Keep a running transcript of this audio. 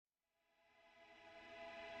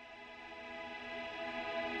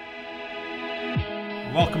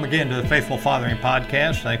Welcome again to the Faithful Fathering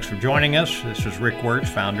Podcast. Thanks for joining us. This is Rick Wirtz,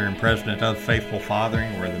 founder and president of Faithful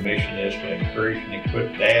Fathering, where the mission is to encourage and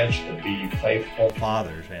equip dads to be faithful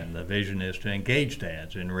fathers, and the vision is to engage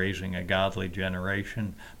dads in raising a godly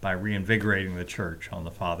generation by reinvigorating the church on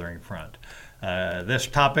the fathering front. The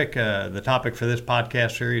topic for this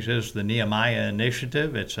podcast series is the Nehemiah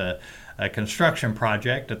Initiative. It's a construction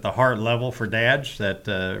project at the heart level for dads that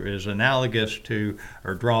is analogous to,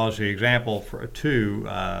 or draws the example to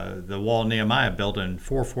the wall Nehemiah built in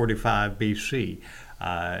 445 BC.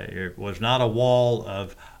 It was not a wall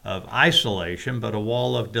of isolation, but a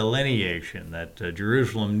wall of delineation, that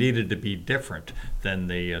Jerusalem needed to be different than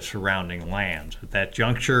the surrounding lands. At that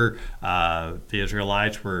juncture, the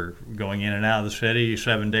Israelites were going in and out of the city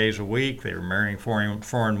 7 days a week. They were marrying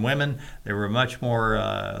foreign women. They were much more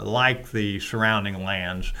like the surrounding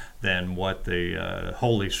lands than what the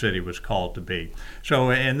holy city was called to be.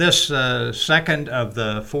 So in this second of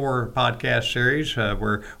the 4 podcast series,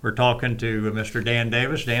 we're talking to Mr. Dan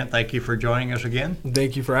Davis. Dan, thank you for joining us again.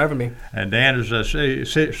 Thank you for having me. And Dan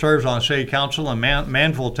serves on City Council in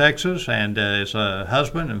Manville, Texas, and is a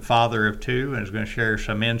husband and father of 2, and is going to share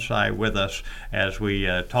some insight with us as we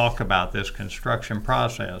talk about this construction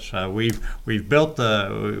process. We've laid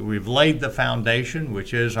the foundation,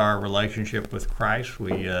 which is our relationship with Christ.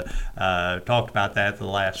 We talked about that the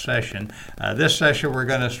last session. This session, we're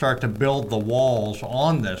going to start to build the walls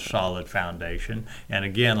on this solid foundation. And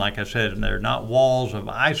again, like I said, they're not walls of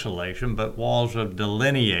isolation, but walls of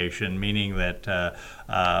delineation, meaning that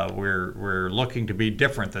we're looking to be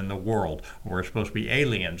different than the world. We're supposed to be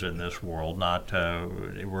aliens in this world, not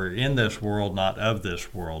we're in this world, not of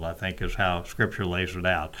this world, I think is how Scripture lays it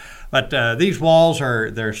out. But these walls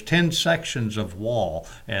there's 10 sections of wall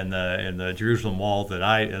in the Jerusalem wall that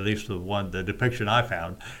at least the depiction I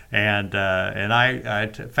found, and I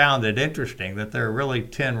found it interesting that there are really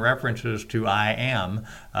 10 references to I am.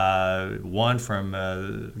 One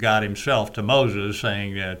from God Himself to Moses,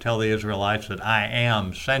 saying, "Tell the Israelites that I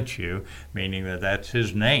am sent you," meaning that that's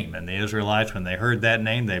His name. And the Israelites, when they heard that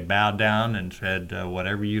name, they bowed down and said,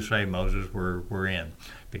 "Whatever you say, Moses, we're in."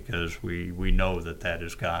 Because we know that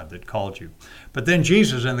is God that called you. But then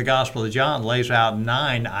Jesus in the Gospel of John lays out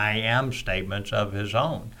 9 I am statements of His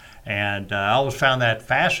own. And I always found that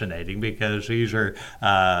fascinating, because these are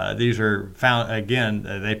found, again,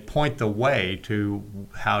 they point the way to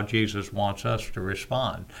how Jesus wants us to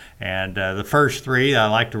respond. And the first 3 I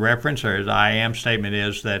like to reference, or the I am statement,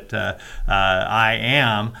 is that I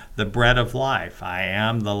am the bread of life. I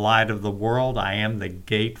am the light of the world. I am the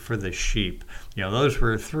gate for the sheep. Those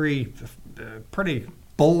were 3 pretty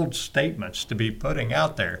bold statements to be putting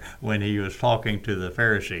out there when He was talking to the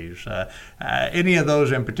Pharisees. Any of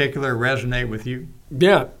those in particular resonate with you?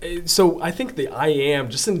 Yeah. So I think the I am,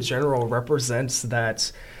 just in general, represents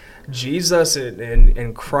that Jesus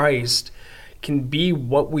and Christ can be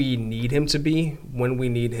what we need Him to be when we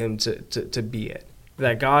need Him to be it.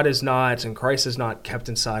 That God is not, and Christ is not, kept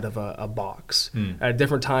inside of a box. At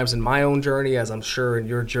different times in my own journey, as I'm sure in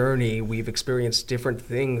your journey, we've experienced different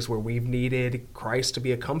things where we've needed Christ to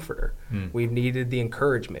be a comforter. We've needed the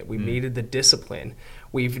encouragement. We've needed the discipline.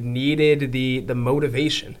 We've needed the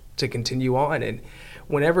motivation to continue on. And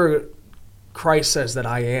whenever Christ says that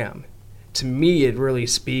I am, to me it really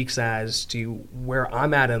speaks as to where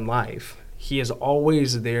I'm at in life. He is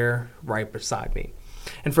always there right beside me.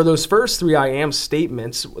 And for those first 3 I am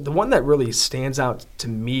statements, the one that really stands out to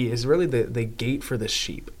me is really the gate for the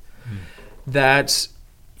sheep. That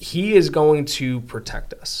He is going to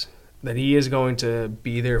protect us, that He is going to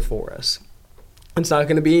be there for us. It's not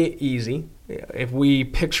going to be easy. If we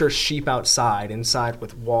picture sheep inside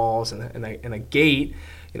with walls and a gate,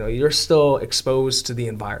 you're still exposed to the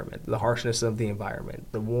environment, the harshness of the environment,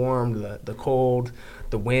 the warm, the cold,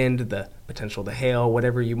 the wind, the potential, the hail,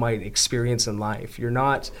 whatever you might experience in life. You're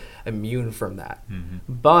not immune from that.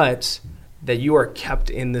 But that you are kept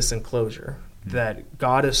in this enclosure, that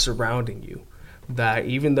God is surrounding you, that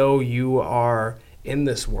even though you are in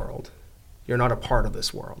this world, you're not a part of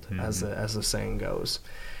this world, as the saying goes.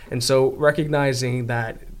 And so recognizing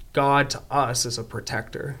that God to us is a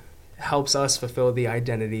protector helps us fulfill the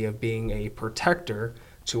identity of being a protector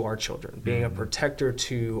to our children, being a protector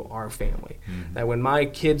to our family. That when my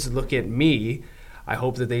kids look at me, I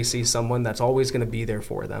hope that they see someone that's always going to be there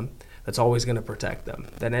for them, that's always going to protect them.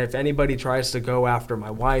 That if anybody tries to go after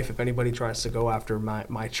my wife, if anybody tries to go after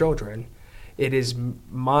my children, it is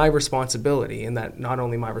my responsibility, and that not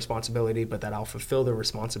only my responsibility, but that I'll fulfill the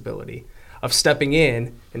responsibility of stepping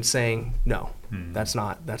in and saying, no, that's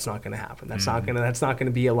not going to happen. That's not going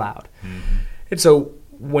to be allowed. And so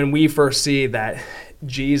when we first see that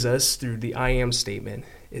Jesus, through the I am statement,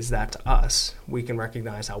 is that to us, we can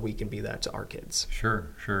recognize how we can be that to our kids. Sure,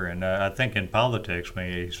 sure. And I think in politics,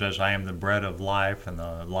 when he says, I am the bread of life and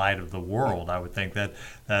the light of the world, I would think that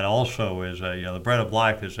that also is, the bread of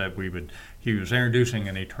life is that he was introducing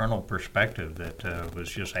an eternal perspective that was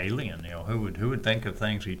just alien. Who would think of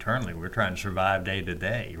things eternally? We're trying to survive day to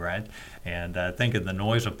day, right? And I think in the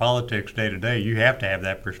noise of politics day to day, you have to have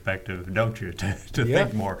that perspective, don't you, to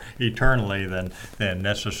think more eternally than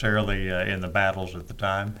necessarily in the battles at the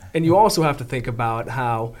time. And you also have to think about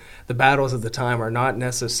how the battles of the time are not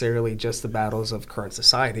necessarily just the battles of current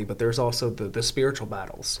society, but there's also the spiritual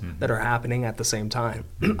battles that are happening at the same time.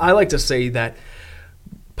 I like to say that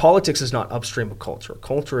politics is not upstream of culture.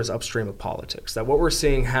 Culture is upstream of politics. That what we're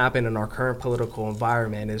seeing happen in our current political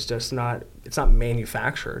environment is just it's not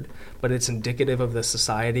manufactured, but it's indicative of the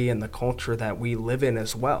society and the culture that we live in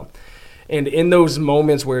as well. And in those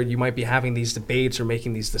moments where you might be having these debates or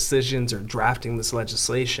making these decisions or drafting this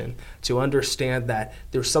legislation, to understand that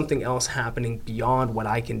there's something else happening beyond what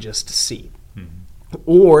I can just see.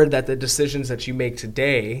 Or that the decisions that you make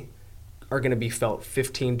today are going to be felt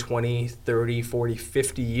 15, 20, 30, 40,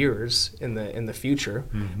 50 years in the future,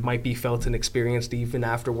 might be felt and experienced even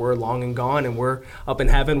after we're long and gone and we're up in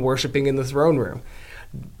heaven worshiping in the throne room.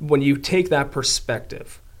 When you take that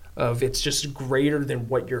perspective of it's just greater than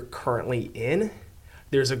what you're currently in,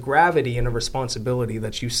 there's a gravity and a responsibility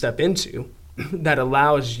that you step into that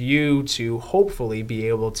allows you to hopefully be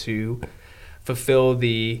able to fulfill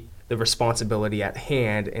the responsibility at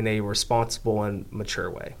hand in a responsible and mature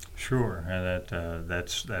way. Sure, and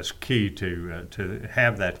that's key to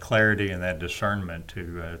have that clarity and that discernment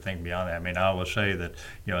to think beyond that. I mean, I always say that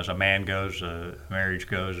as a man goes, marriage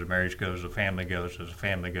goes, as marriage goes, a family goes, as a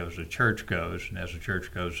family goes, a church goes, and as a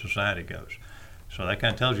church goes, society goes. So that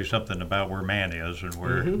kind of tells you something about where man is and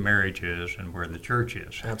where marriage is and where the church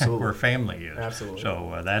is, Absolutely. where family is. Absolutely.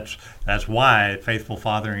 So that's why faithful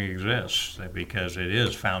fathering exists, because it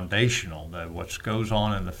is foundational. What goes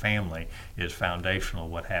on in the family is foundational.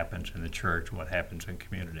 What happens in the church, what happens in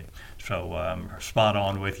community. So spot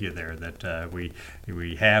on with you there that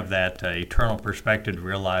we have that eternal perspective to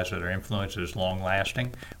realize that our influence is long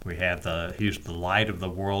lasting. We have he's the light of the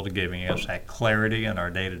world, giving us that clarity in our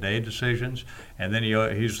day-to-day decisions. And then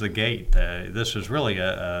he's the gate. This is really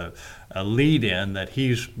a lead-in that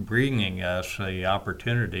he's bringing us the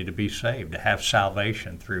opportunity to be saved, to have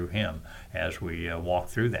salvation through him as we walk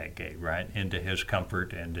through that gate, right, into his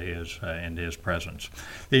comfort and into his presence.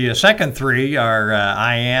 The second three are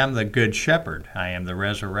I am the good shepherd. I am the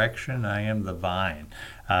resurrection. I am the vine.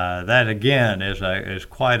 That, again, is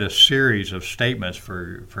quite a series of statements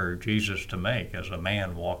for Jesus to make as a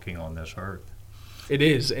man walking on this earth. It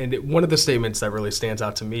is, and one of the statements that really stands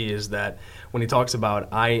out to me is that when he talks about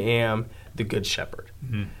I am the good shepherd,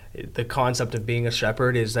 the concept of being a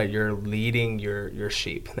shepherd is that you're leading your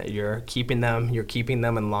sheep, that you're keeping them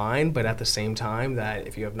in line, but at the same time that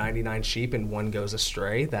if you have 99 sheep and one goes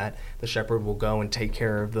astray, that the shepherd will go and take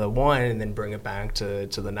care of the one and then bring it back to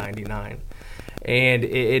the 99. And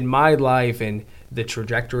in my life and the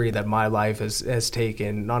trajectory that my life has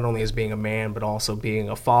taken, not only as being a man but also being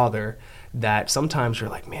a father, that sometimes you're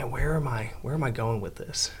like, man, where am I going with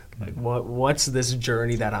this? Like, what's this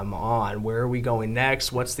journey that I'm on? Where are we going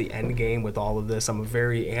next? What's the end game with all of this? I'm a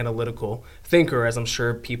very analytical thinker, as I'm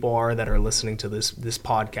sure people are that are listening to this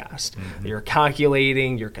podcast. You're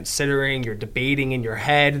calculating, you're considering, you're debating in your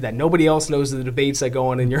head that nobody else knows the debates that go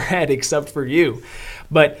on in your head except for you.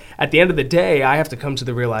 But at the end of the day, I have to come to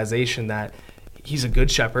the realization that he's a good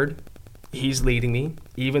shepherd. He's leading me,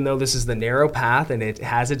 even though this is the narrow path and it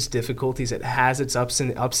has its difficulties, it has its ups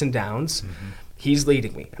and downs. He's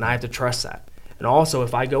leading me, and I have to trust that. And also,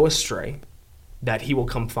 if I go astray, that he will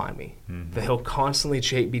come find me, that he'll constantly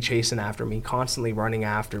be chasing after me, constantly running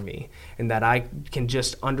after me, and that I can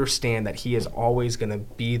just understand that he is always going to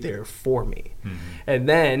be there for me. And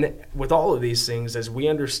then, with all of these things, as we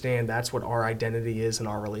understand that's what our identity is in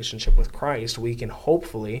our relationship with Christ, we can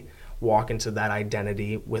hopefully walk into that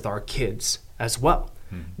identity with our kids as well.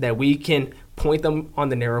 That we can point them on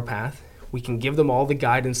the narrow path, we can give them all the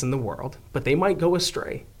guidance in the world, but they might go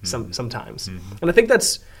astray sometimes. And I think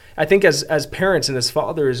as parents and as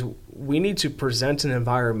fathers, we need to present an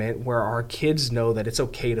environment where our kids know that it's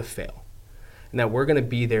okay to fail and that we're going to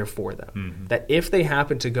be there for them. That if they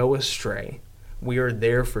happen to go astray, we are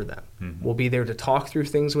there for them. We'll be there to talk through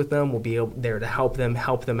things with them. We'll be there to help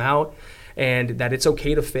them out, and that it's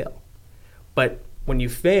okay to fail. But when you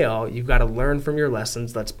fail, you've got to learn from your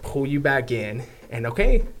lessons. Let's pull you back in. And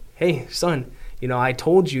okay, hey, son, I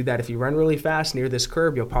told you that if you run really fast near this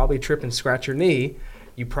curb, you'll probably trip and scratch your knee.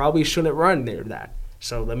 You probably shouldn't run near that.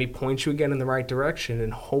 So let me point you again in the right direction,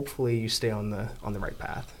 and hopefully you stay on the right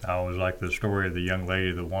path. I always like the story of the young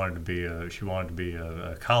lady that wanted to be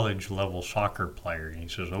a college level soccer player. And he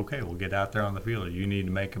says, "Okay, we'll get out there on the field. You need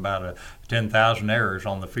to make about 10,000 errors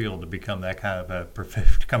on the field to become that kind of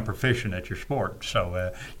become proficient at your sport."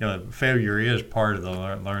 So failure is part of the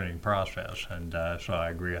learning process, and so I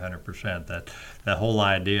agree 100% that the whole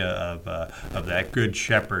idea of that good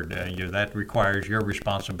shepherd, that requires your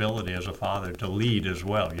responsibility as a father to lead as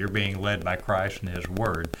well. You're being led by Christ and His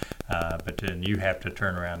Word, but then you have to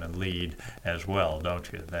turn around and lead as well, don't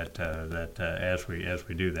you? As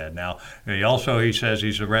we do that. Now, he says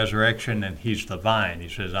He's the resurrection and He's the vine. He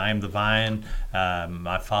says, "I am the vine.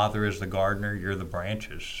 My Father is the gardener. You're the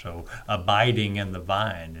branches." So abiding in the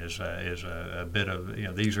vine is a bit of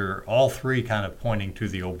these are all three kind of pointing to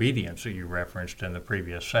the obedience that you referenced in the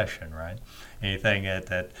previous session, right? Anything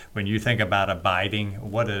that when you think about abiding,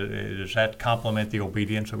 does that complement the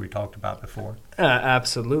obedience that we talked about before?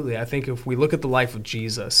 Absolutely. I think if we look at the life of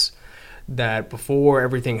Jesus, that before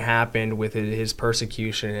everything happened with His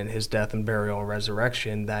persecution and His death and burial and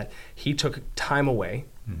resurrection, that He took time away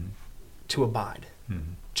to abide,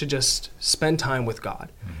 to just spend time with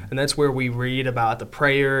God. And that's where we read about the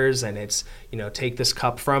prayers, and it's, take this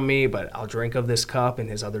cup from me, but I'll drink of this cup.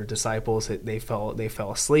 And His other disciples, they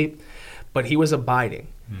fell asleep. But He was abiding.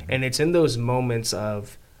 And it's in those moments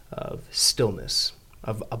of stillness,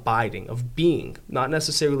 of abiding, of being, not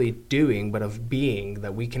necessarily doing, but of being,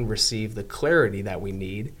 that we can receive the clarity that we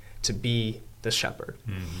need to be the shepherd.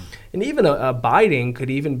 And even abiding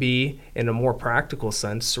could even be, in a more practical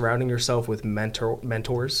sense, surrounding yourself with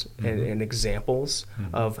mentors and examples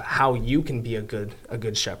of how you can be a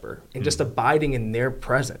good shepherd, and just abiding in their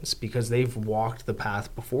presence, because they've walked the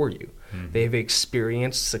path before you. They've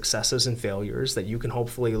experienced successes and failures that you can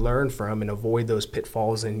hopefully learn from and avoid those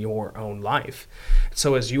pitfalls in your own life.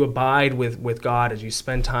 So as you abide with God, as you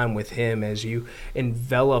spend time with Him, as you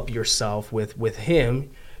envelop yourself with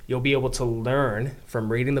Him, you'll be able to learn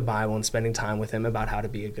from reading the Bible and spending time with Him about how to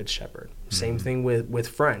be a good shepherd. Same thing with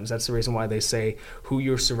friends. That's the reason why they say who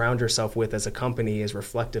you surround yourself with as a company is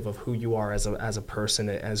reflective of who you are as a person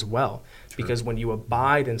as well. True. Because when you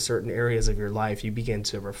abide in certain areas of your life, you begin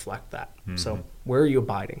to reflect that. So where are you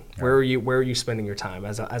abiding? Yeah. Where are you spending your time?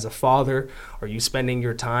 As a father, are you spending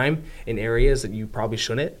your time in areas that you probably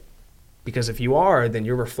shouldn't? Because if you are, then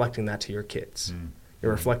you're reflecting that to your kids.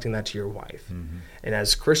 You're reflecting that to your wife. And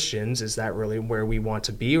as Christians, is that really where we want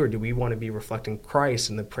to be, or do we want to be reflecting Christ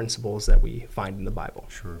and the principles that we find in the Bible?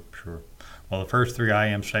 Sure. Well, the first three I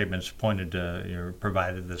am statements provided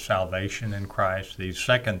the salvation in Christ. These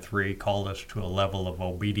second three called us to a level of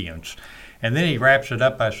obedience. And then he wraps it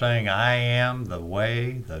up by saying, "I am the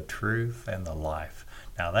way, the truth, and the life."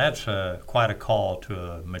 Now that's quite a call to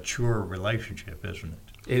a mature relationship, isn't it?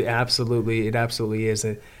 It absolutely is,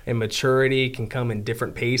 and maturity can come in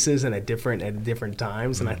different paces and at different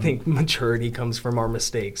times. And I think maturity comes from our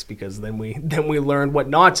mistakes, because then we learn what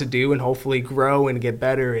not to do, and hopefully grow and get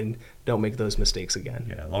better and don't make those mistakes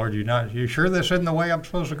again. Yeah, Lord, you sure this isn't the way I'm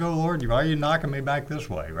supposed to go, Lord? Why are you knocking me back this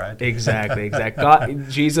way, right? Exactly. God,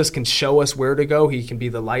 Jesus can show us where to go. He can be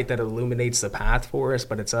the light that illuminates the path for us,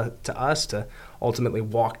 but it's up to us to ultimately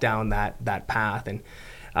walk down that path. And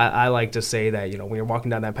I like to say that, when you're walking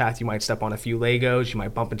down that path, you might step on a few Legos, you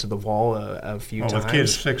might bump into the wall a few times. With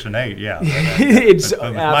kids 6 and 8, yeah.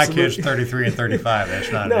 But my kids 33 and 35, that's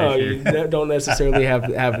not an issue. No, you don't necessarily have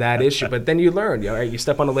that issue. But then you learn, you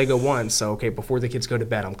step on a Lego once, so okay, before the kids go to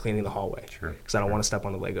bed, I'm cleaning the hallway. Sure. Because I don't want to step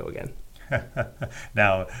on a Lego again.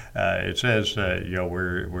 Now, it says,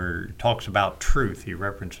 where it talks about truth, he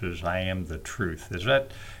references, "I am the truth." Is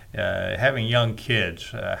that... having young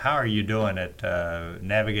kids, how are you doing at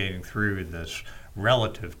navigating through this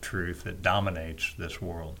relative truth that dominates this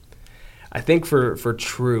world? I think for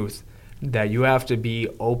truth, that you have to be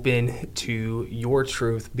open to your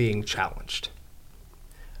truth being challenged.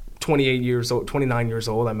 29 years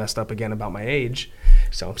old, I messed up again about my age,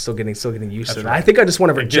 so I'm still getting used to it. Right. I think I just want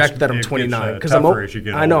to reject that I'm 29, because I'm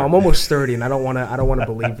almost 30, and I don't want to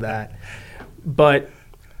believe that. But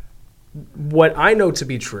what I know to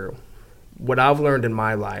be true, what I've learned in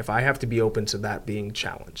my life, I have to be open to that being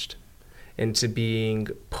challenged and to being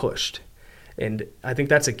pushed. And I think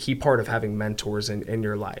that's a key part of having mentors in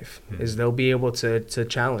your life, is they'll be able to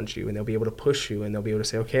challenge you, and they'll be able to push you, and they'll be able to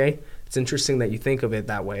say, okay, it's interesting that you think of it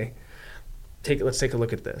that way. Let's take a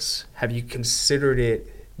look at this. Have you considered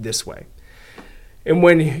it this way? And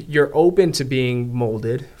when you're open to being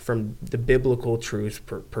molded from the biblical truth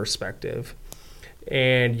perspective,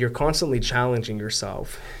 and you're constantly challenging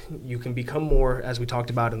yourself, you can become more, as we talked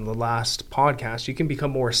about in the last podcast, you can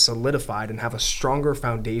become more solidified and have a stronger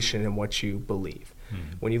foundation in what you believe.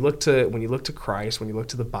 When you look to Christ, when you look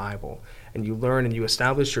to the Bible, and you learn and you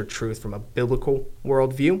establish your truth from a biblical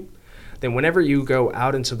worldview, then whenever you go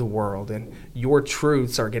out into the world and your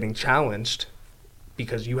truths are getting challenged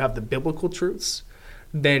because you have the biblical truths,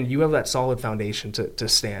 then you have that solid foundation to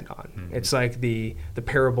stand on. It's like the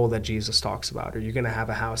parable that Jesus talks about. Are you going to have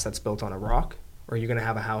a house that's built on a rock, or are you going to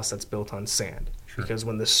have a house that's built on sand? Sure. Because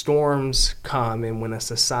when the storms come, and when a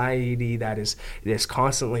society that is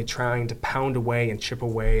constantly trying to pound away and chip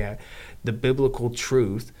away at the biblical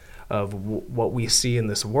truth of what we see in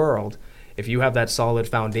this world, if you have that solid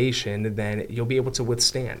foundation, then you'll be able to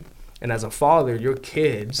withstand. And as a father, your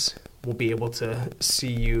kids will be able to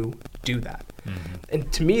see you do that.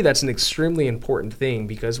 And to me, that's an extremely important thing,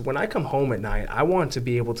 because when I come home at night, I want to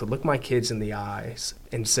be able to look my kids in the eyes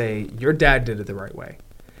and say, your dad did it the right way.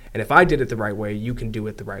 And if I did it the right way, you can do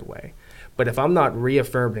it the right way. But if I'm not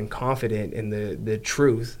reaffirmed and confident in the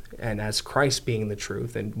truth, and as Christ being the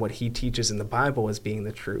truth, and what he teaches in the Bible as being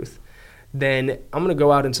the truth, then I'm going to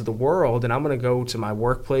go out into the world, and I'm going to go to my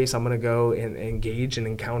workplace. I'm going to go and engage and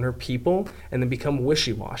encounter people, and then become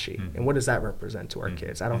wishy-washy. And what does that represent to our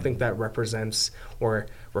kids? I don't think that represents or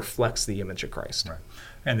reflects the image of Christ. Right.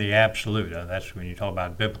 And the absolute, that's when you talk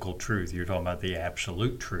about biblical truth, you're talking about the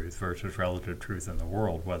absolute truth versus relative truth in the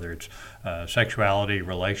world, whether it's sexuality,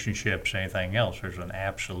 relationships, anything else. There's an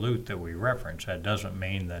absolute that we reference. That doesn't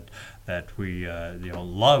mean that we,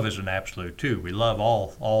 love is an absolute too. We love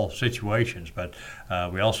all situations, but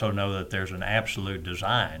we also know that there's an absolute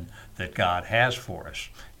design that God has for us.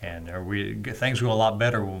 And things go a lot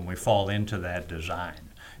better when we fall into that design.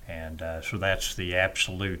 And so that's the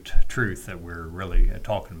absolute truth that we're really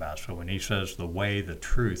talking about. So when he says the way, the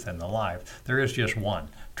truth, and the life, there is just one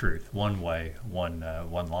truth, one way, one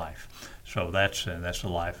life. So that's the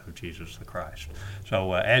life of Jesus the Christ.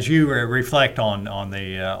 So as you reflect on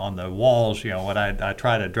the walls, what I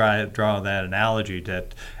try to draw that analogy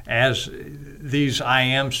that as these I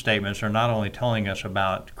am statements are not only telling us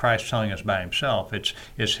about Christ telling us about himself,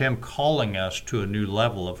 it's him calling us to a new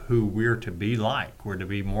level of who we're to be like. We're to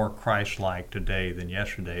be more Christ-like today than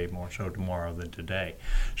yesterday, more so tomorrow than today.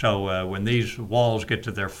 So when these walls get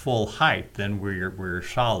to their full height, then we're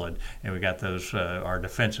solid, and we got those our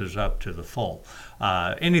defenses up to the full.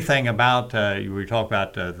 Anything about we talk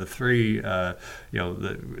about the three,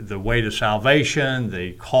 the way to salvation,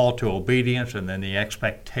 the call to obedience, and then the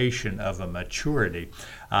expectation of a maturity.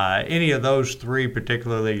 Any of those three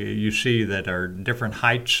particularly you see that are different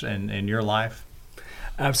heights in your life?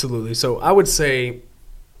 Absolutely. So I would say,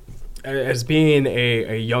 as being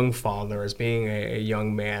a young father, as being a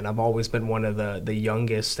young man, I've always been one of the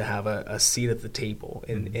youngest to have a seat at the table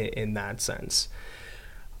in that sense.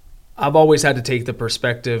 I've always had to take the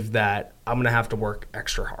perspective that I'm going to have to work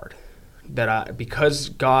extra hard. Because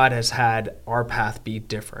God has had our path be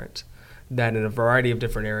different, that in a variety of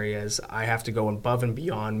different areas, I have to go above and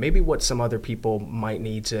beyond maybe what some other people might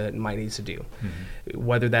need to do.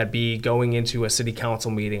 Whether that be going into a city council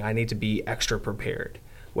meeting, I need to be extra prepared.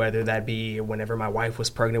 Whether that be whenever my wife was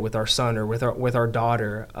pregnant with our son, or with our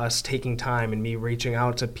daughter, us taking time and me reaching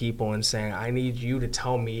out to people and saying, I need you to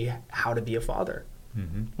tell me how to be a father.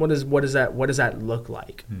 What does that look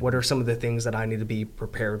like? What are some of the things that I need to be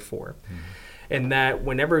prepared for? And that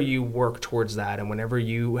whenever you work towards that, and whenever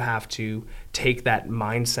you have to take that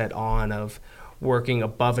mindset on of working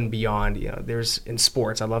above and beyond, there's in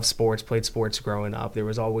sports, I love sports, played sports growing up. There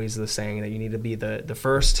was always the saying that you need to be the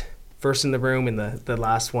first in the room and the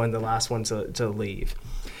last one to leave.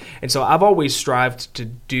 And so I've always strived to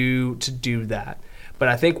do that. But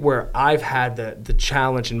I think where I've had the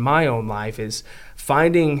challenge in my own life is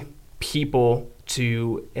finding people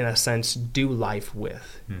to, in a sense, do life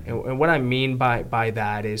with. And what I mean by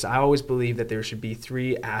that is I always believe that there should be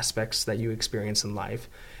three aspects that you experience in life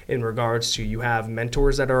in regards to you have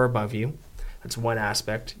mentors that are above you. That's one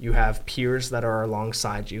aspect. You have peers that are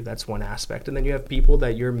alongside you. That's one aspect. And then you have people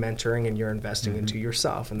that you're mentoring and you're investing into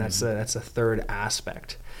yourself. And that's a third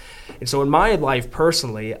aspect. And so in my life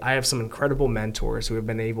personally, I have some incredible mentors who have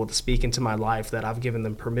been able to speak into my life that I've given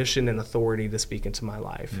them permission and authority to speak into my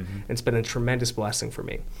life. And it's been a tremendous blessing for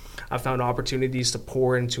me. I've found opportunities to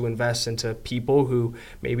pour into, invest into people who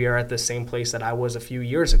maybe are at the same place that I was a few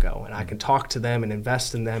years ago. And I can talk to them and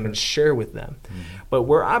invest in them and share with them. But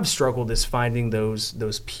where I've struggled is finding finding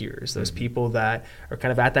those peers, those people that are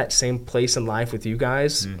kind of at that same place in life with you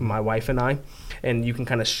guys, my wife and I, and you can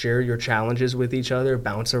kind of share your challenges with each other,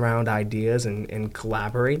 bounce around ideas and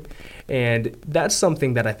collaborate. And that's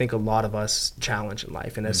something that I think a lot of us challenge in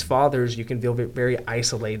life. And as fathers, you can feel very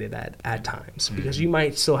isolated at times, because you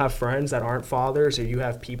might still have friends that aren't fathers, or you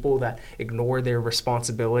have people that ignore their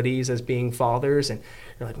responsibilities as being fathers. And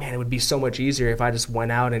you're like, man, it would be so much easier if I just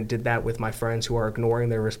went out and did that with my friends who are ignoring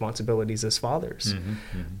their responsibilities as fathers.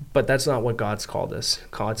 But that's not what God's called us.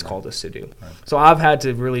 God's called us to do. So I've had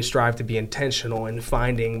to really strive to be intentional in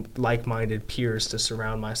finding like-minded peers to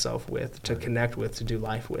surround myself with, to connect with, to do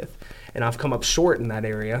life with. And I've come up short in that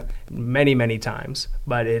area many, many times,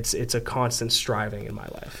 but it's a constant striving in my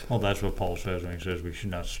life. Well, that's what Paul says when he says we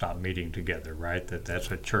should not stop meeting together, right?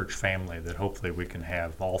 That's a church family, that hopefully we can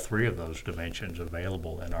have all three of those dimensions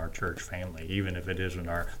available in our church family. Even if it isn't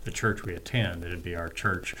the church we attend, it'd be our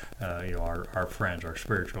church, our friends, our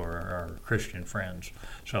spiritual or our Christian friends.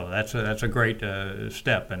 So that's a great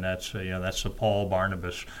step, and that's the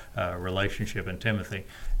Paul-Barnabas relationship in Timothy.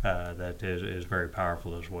 That is very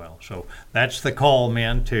powerful as well. So that's the call,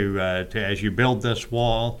 men, to as you build this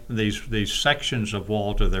wall, these sections of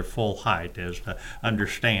wall to their full height, is to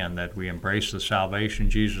understand that we embrace the salvation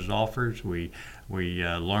Jesus offers. We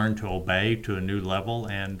learn to obey to a new level,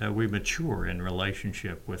 and we mature in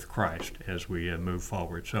relationship with Christ as we move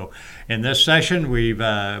forward. So, in this session, we've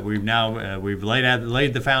laid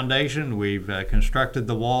the foundation. We've constructed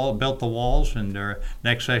the wall, built the walls, and our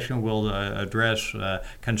next session we'll address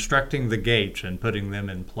constructing the gates and putting them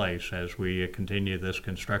in place as we continue this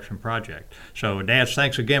construction project. So, dads,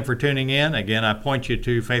 thanks again for tuning in. Again, I point you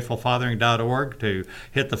to faithfulfathering.org to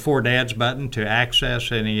hit the For Dads button to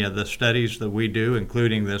access any of the studies that we do,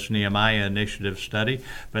 including this Nehemiah Initiative study.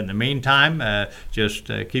 But in the meantime, just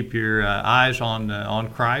keep your eyes on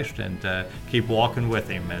Christ, and keep walking with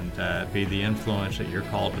Him, and be the influence that you're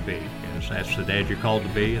called to be. Because that's the dad you're called to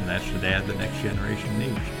be, and that's the dad the next generation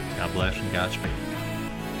needs. God bless and Godspeed.